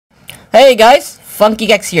Hey guys,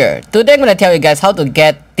 FunkyGex here. Today I'm gonna tell you guys how to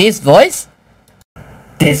get this voice,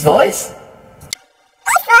 this voice,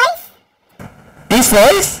 this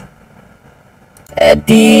voice,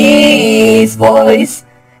 this voice,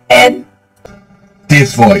 and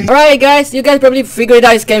this voice. Alright guys, you guys probably figured it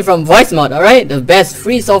out, it came from VoiceMod, alright? The best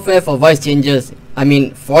free software for voice changes, I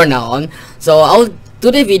mean for now on. So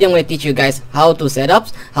today's video I'm gonna teach you guys how to set up,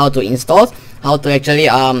 how to install, how to actually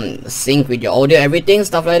sync with your audio, everything,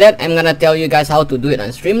 stuff like that. I'm gonna tell you guys how to do it on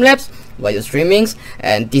Streamlabs while you're streamings,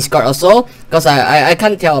 and Discord also, because I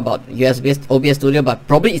can't tell about USB OBS Studio, but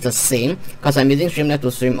probably it's the same because I'm using Streamlabs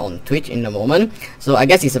to stream on Twitch in the moment. So I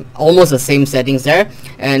guess it's almost the same settings there,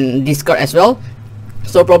 and Discord as well.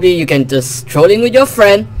 So probably you can just troll in with your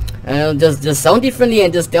friend and just sound differently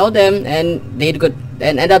and just tell them, and they could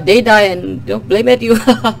and end up they die and blame at you.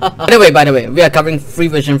 By the way, we are covering free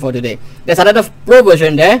version for today. There's another pro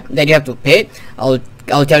version there that you have to pay. I'll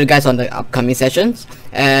tell you guys on the upcoming sessions.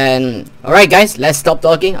 And alright guys, let's stop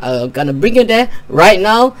talking. I'm gonna bring you there right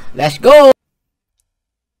now. Let's go.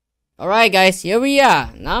 Alright guys, here we are.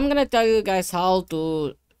 Now I'm gonna tell you guys how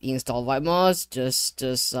to install VoiceMod. Just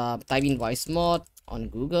type in VoiceMod on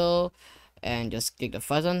Google and just click the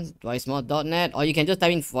first one, voicemod.net, or you can just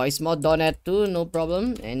type in voicemod.net too, no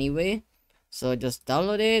problem anyway. So just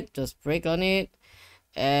download it, just break on it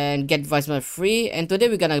and get VoiceMod free. And today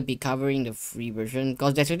we're gonna be covering the free version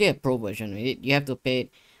because there's already a pro version with it. You have to pay it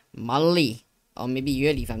monthly or maybe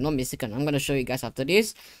yearly if I'm not mistaken. I'm gonna show you guys after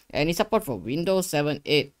this. And it's support for Windows 7,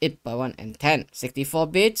 8, 8x1 and 10, 64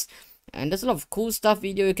 bits. And there's a lot of cool stuff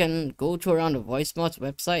video you can go to around the VoiceMod's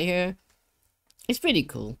website here. It's pretty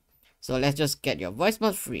cool. So let's just get your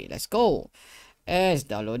VoiceMod free. Let's go. It's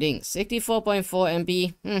downloading. 64.4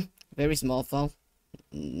 MB. Very small file.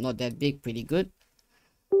 Not that big. Pretty good.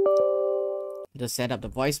 Just set up the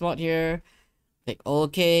VoiceMod here. Click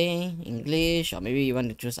OK. English. Or maybe you want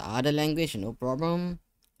to choose other language. No problem.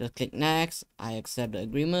 Just click next. I accept the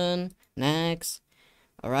agreement. Next.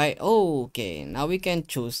 Alright. Okay. Now we can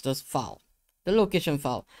choose this file. The location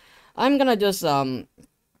file. I'm gonna just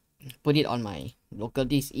put it on my local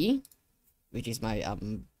disk E, which is my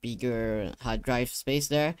bigger hard drive space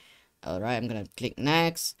there. Alright, I'm gonna click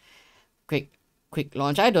next. Quick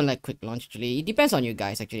launch. I don't like quick launch actually. It depends on you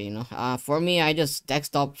guys actually, you know. For me, I just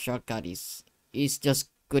desktop shortcut is just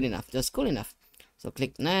good enough, just cool enough. So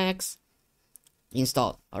click next.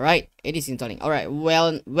 Install. Alright, it is installing. Alright,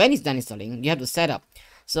 well, when it's done installing, you have to set up.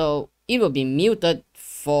 So it will be muted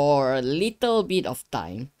for a little bit of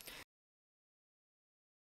time.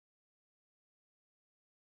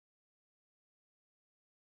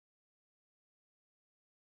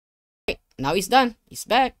 Now it's done. It's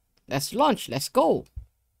back. Let's launch. Let's go.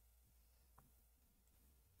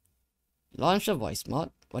 Launch a VoiceMod.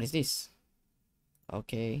 What is this?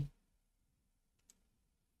 Okay.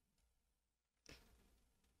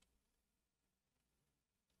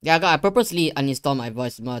 Yeah, I purposely uninstalled my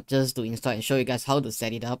VoiceMod just to install and show you guys how to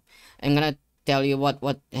set it up. I'm gonna tell you what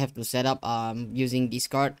I have to set up using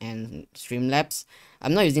Discord and Streamlabs.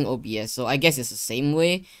 I'm not using OBS, so I guess it's the same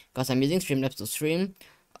way because I'm using Streamlabs to stream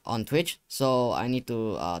on Twitch. So I need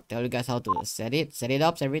to tell you guys how to set it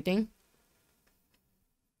up, everything.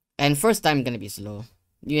 And first time gonna be slow.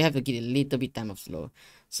 You have to get a little bit time of slow.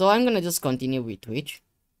 So I'm gonna just continue with Twitch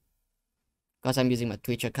because I'm using my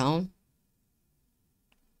Twitch account.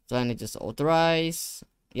 So I need to just authorize.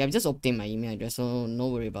 Yeah, I've just obtained my email address, so no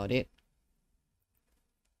worry about it.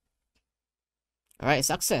 Alright,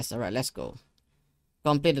 success. Alright, let's go.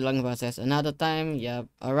 Complete the login process another time. Yeah,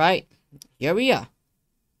 alright. Here we are.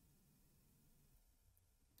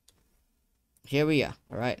 Here we are.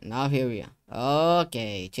 Alright, now here we are.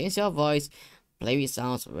 Okay, change your voice. Play with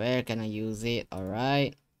sounds. Where can I use it?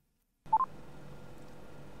 Alright.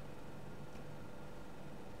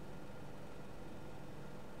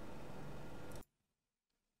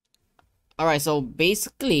 Alright, so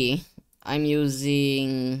basically, I'm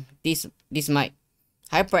using this mic,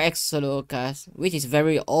 HyperX Solocast, which is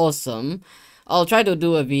very awesome. I'll try to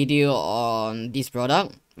do a video on this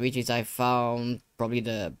product, which is I found probably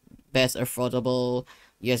the best affordable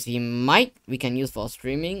USB mic we can use for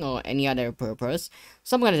streaming or any other purpose.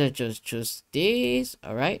 So I'm gonna just choose this.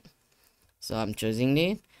 Alright, so I'm choosing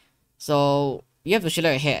it. So you have to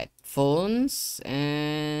select headphones,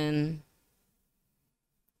 and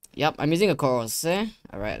yep, I'm using a Corsair.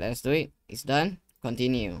 Alright, let's do it. It's done.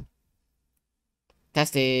 Continue.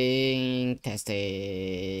 Testing.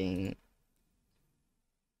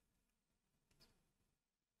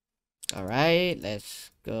 Alright,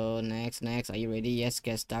 let's go next. Are you ready? Yes,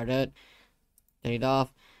 get started. Turn it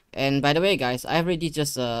off. And by the way guys, I already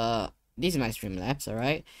just this is my Streamlabs.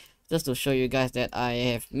 Alright, just to show you guys that I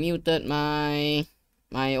have muted my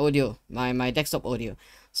audio, my desktop audio,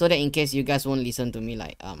 so that in case you guys won't listen to me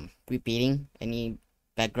like repeating any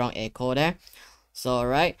background echo there. So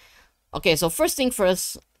alright, okay, so first thing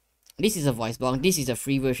first, this is a voice box. This is a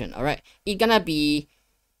free version. Alright, it's gonna be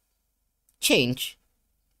changed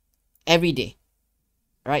every day.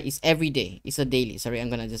 Alright, it's every day, it's a daily. Sorry, I'm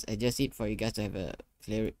gonna just adjust it for you guys to have a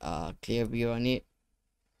clear view on it.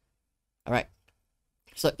 Alright,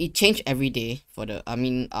 so it changed every day for the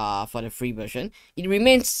for the free version. It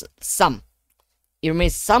remains some maybe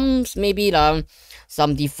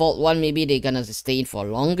some default one, maybe they're gonna stay for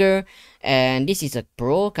longer. And this is a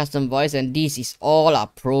pro custom voice, and this is all a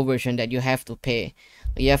pro version that you have to pay.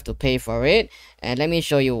 You have to pay for it. And let me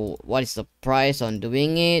show you what is the price on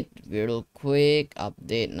doing it real quick.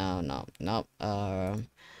 Update now.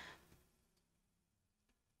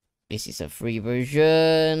 This is a free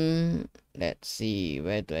version. Let's see,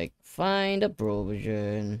 where do I find the pro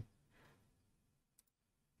version?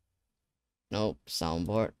 Nope,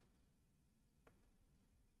 soundboard.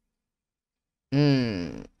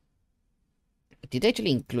 Did they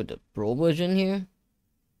actually include the pro version here?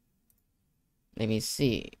 Let me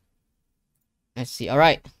see. Let's see.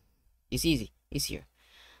 Alright, it's easy, it's here.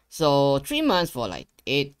 So 3 months for like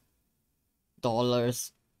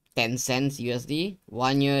 $8.10 USD.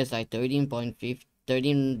 1 year is like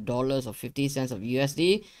 $13.50 of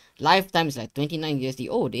USD. Lifetime is like 29 USD.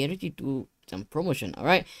 Oh, they already do some promotion.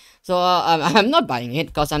 Alright, so I'm not buying it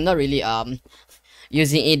because I'm not really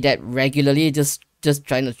using it that regularly, just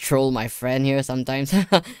trying to troll my friend here sometimes.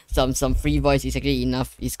 some free voice is actually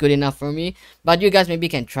enough, it's good enough for me. But you guys maybe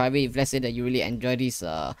can try it if let's say that you really enjoy this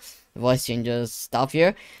voice changes stuff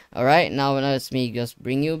here. Alright, now let me just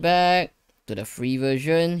bring you back to the free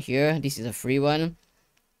version here. This is a free one.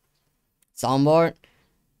 Soundboard,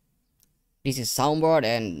 this is soundboard,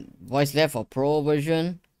 and voice left for pro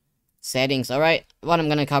version. Settings. Alright, what I'm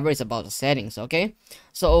gonna cover is about the settings. Okay,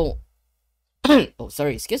 so oh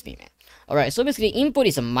sorry, excuse me man. Alright, so basically input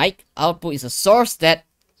is a mic, output is a source that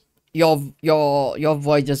your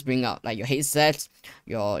voice just bring out, like your headsets,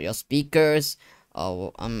 your speakers,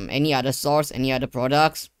 or any other source, any other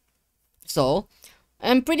products. So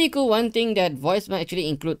and pretty cool, one thing that voice might actually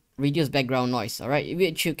include reduced background noise. Alright,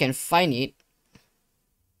 which you can find it.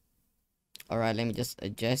 Alright, let me just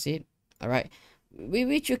adjust it. Alright,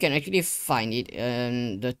 which you can actually find it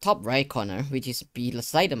in the top right corner, which is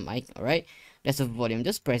beside the mic. Alright, there's a volume.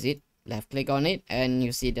 Just press it, left click on it, and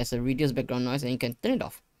you see there's a reduced background noise, and you can turn it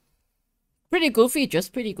off. Pretty cool features,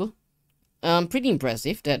 pretty cool. Pretty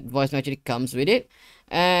impressive that voice actually comes with it.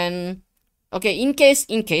 And okay, in case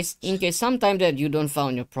sometime that you don't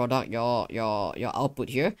find your product, your output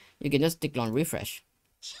here, you can just click on refresh,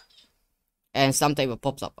 and sometimes it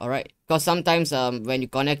pops up. Alright, because sometimes when you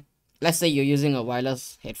connect, let's say you're using a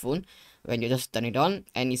wireless headphone, when you just turn it on,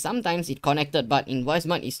 and sometimes it's connected, but in voice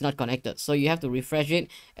mode it's not connected, so you have to refresh it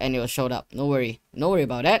and it will show up. No worry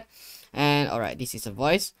about that. And alright, this is a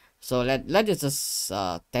voice. So let's just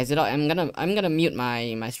test it out. I'm gonna mute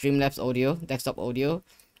my Streamlabs audio, desktop audio,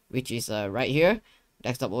 which is right here,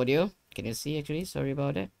 desktop audio. Can you see actually? Sorry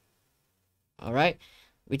about that. Alright,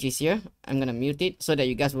 which is here. I'm gonna mute it so that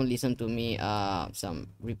you guys won't listen to me some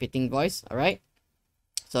repeating voice. Alright,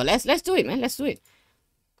 so let's do it, man. Let's do it.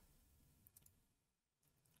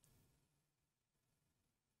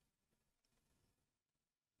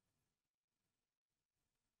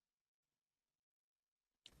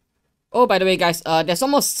 Oh, by the way, guys, there's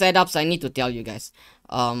almost setups I need to tell you guys.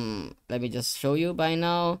 Let me just show you by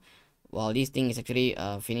now. While this thing is actually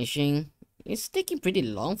finishing, it's taking pretty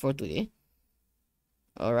long for today.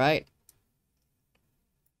 Alright.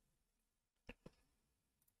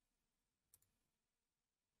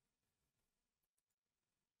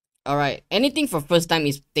 Alright, anything for first time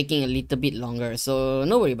is taking a little bit longer, so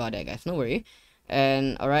no worry about that, guys, no worry.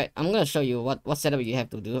 And alright, I'm gonna show you what setup you have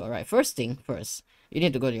to do. Alright, first thing first, you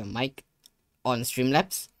need to go to your mic on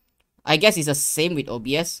Streamlabs. I guess it's the same with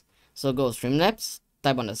OBS. So go Streamlabs,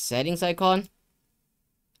 type on the settings icon,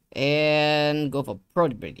 and go for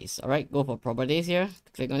properties. Alright, go for properties here,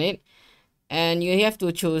 click on it, and you have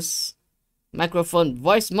to choose microphone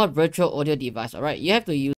voice mode virtual audio device. Alright, you have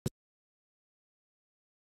to use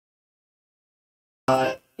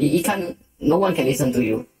you can't, no one can listen to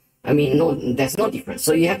you. I mean, no, there's no difference.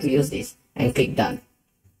 So you have to use this and click done.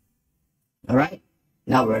 Alright,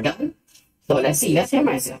 now we're done. So let's see, let's hear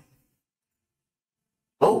myself.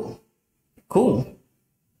 Oh, cool.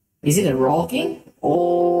 Is it a rocking?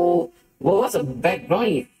 Oh, what's a background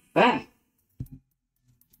effect?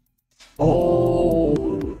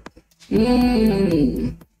 Oh,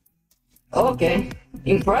 okay.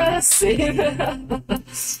 Impressive.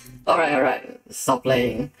 Alright, stop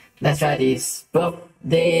playing. Let's try this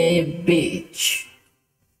birthday beach.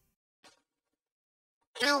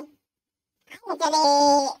 I'm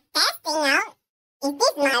actually testing out. Is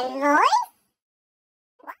this my voice?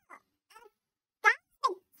 Wow, that's a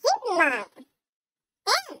chipmunk.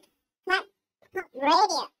 Damn, not pop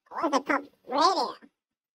radio. What's a pop radio?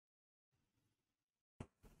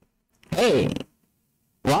 Hey,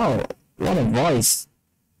 wow, what a voice.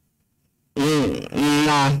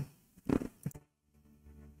 Nah.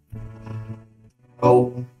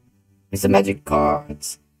 Oh, it's the magic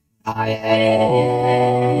cards. I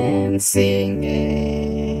am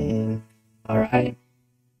singing. Alright.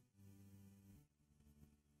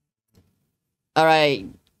 Alright,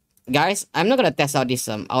 guys, I'm not gonna test out this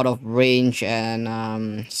out of range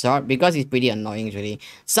and short because it's pretty annoying really.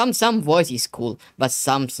 Some voice is cool, but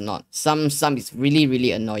some's not. Some is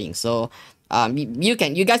really annoying. So you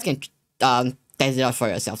guys can test it out for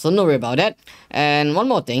yourself, so no worry about that. And one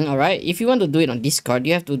more thing, alright, if you want to do it on Discord,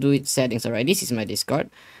 you have to do it settings. Alright, this is my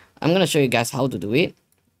Discord. I'm gonna show you guys how to do it.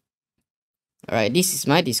 Alright, this is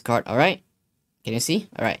my Discord. Alright, can you see?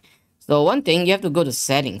 Alright, so one thing, you have to go to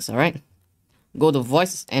settings. Alright, go to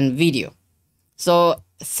voice and video. So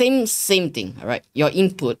same thing. Alright, your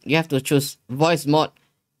input, you have to choose voice mode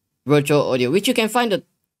virtual audio, which you can find it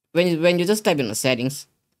when you just type in the settings.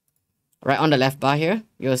 Right on the left bar here,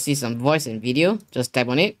 you'll see some voice and video. Just tap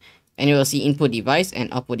on it and you will see input device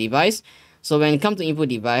and output device. So when it comes to input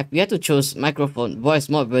device, we have to choose microphone, voice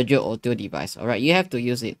mode, virtual audio device. Alright, you have to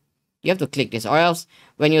use it. You have to click this, or else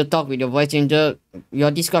when you talk with your voice changer,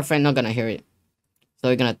 your Discord friend not gonna hear it. So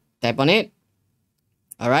you're gonna tap on it.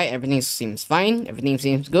 Alright, everything seems fine. Everything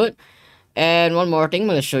seems good. And one more thing, I'm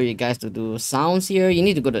gonna show you guys to do sounds here. You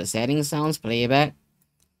need to go to the settings, sounds, playback.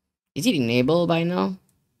 Is it enabled by now?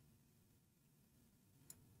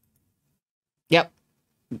 Yep.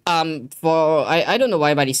 I don't know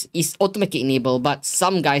why, but it's automatically enabled. But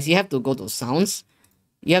some guys, you have to go to sounds.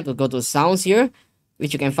 You have to go to sounds here,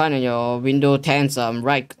 which you can find on your Windows 10's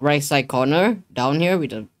right side corner down here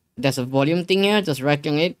with there's a volume thing here. Just right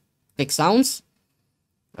click on it, click sounds.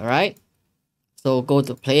 Alright. So go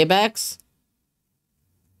to playbacks.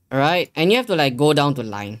 Alright, and you have to like go down to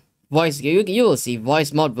line. Voice, you will see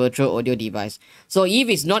voice mode virtual audio device. So if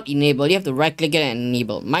it's not enabled, you have to right click it and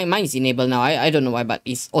enable. Mine is enabled now. I don't know why, but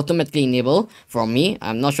it's automatically enabled for me.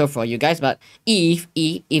 I'm not sure for you guys, but if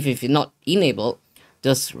it's not enabled,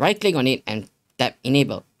 just right click on it and tap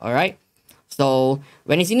enable. Alright, so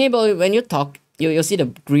when it's enabled, when you talk, you'll see the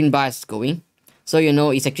green bars going, so you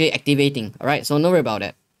know it's actually activating. Alright, so no worry about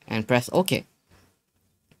it and press OK.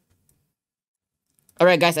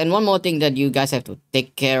 Alright guys, and one more thing that you guys have to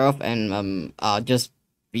take care of and just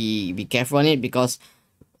be careful on it, because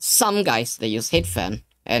some guys, they use headphone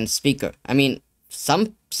and speaker. I mean,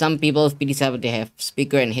 some people PD7, they have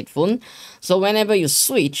speaker and headphone. So whenever you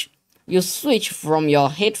switch from your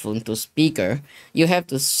headphone to speaker, you have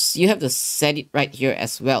to set it right here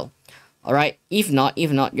as well. Alright, if not,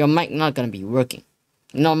 your mic not gonna be working.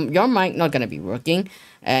 No, your mic not gonna be working,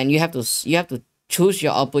 and you have to choose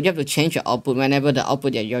your output. You have to change your output whenever the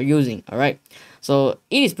output that you're using. Alright, so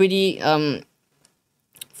it is pretty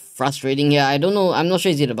frustrating here. I don't know, I'm not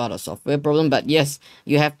sure is it about a software problem, but yes,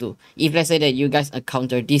 you have to. If let's say that you guys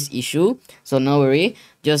encounter this issue, so no worry,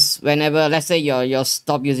 just whenever let's say you're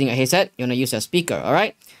stop using a headset, you want to use your speaker.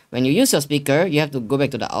 Alright, when you use your speaker, you have to go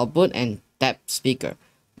back to the output and tap speaker.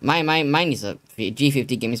 Mine is a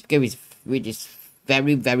G50 gaming speaker, which is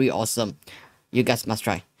very awesome. You guys must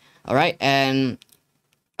try. Alright, and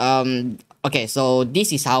okay, so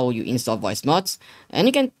this is how you install voice mods, and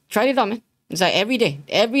you can try it out, man. It's like every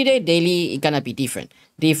day, daily, it gonna be different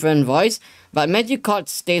voice, but magic card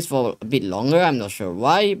stays for a bit longer. I'm not sure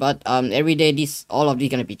why, but every day all of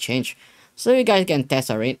these gonna be changed, so you guys can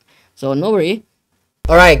test out it, so no worry.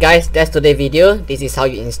 Alright guys, that's today's video. This is how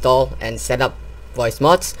you install and set up voice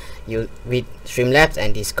mods with Streamlabs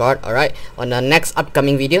and Discord. Alright, on the next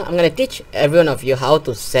upcoming video, I'm gonna teach every one of you how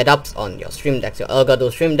to set up on your Stream Decks, your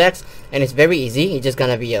Elgato Stream Decks, and it's very easy. It's just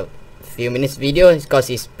gonna be a few minutes video because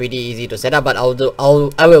it's pretty easy to set up, but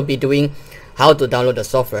I will be doing how to download the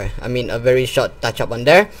software. I mean, a very short touch up on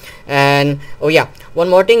there. And oh yeah, one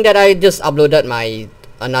more thing, that I just uploaded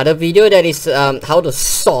another video, that is how to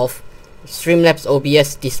solve Streamlabs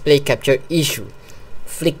OBS display capture issue,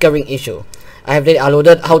 flickering issue. I have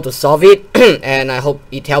downloaded how to solve it and I hope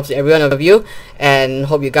it helps every one of you, and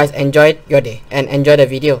hope you guys enjoyed your day and enjoy the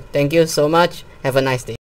video. Thank you so much. Have a nice day.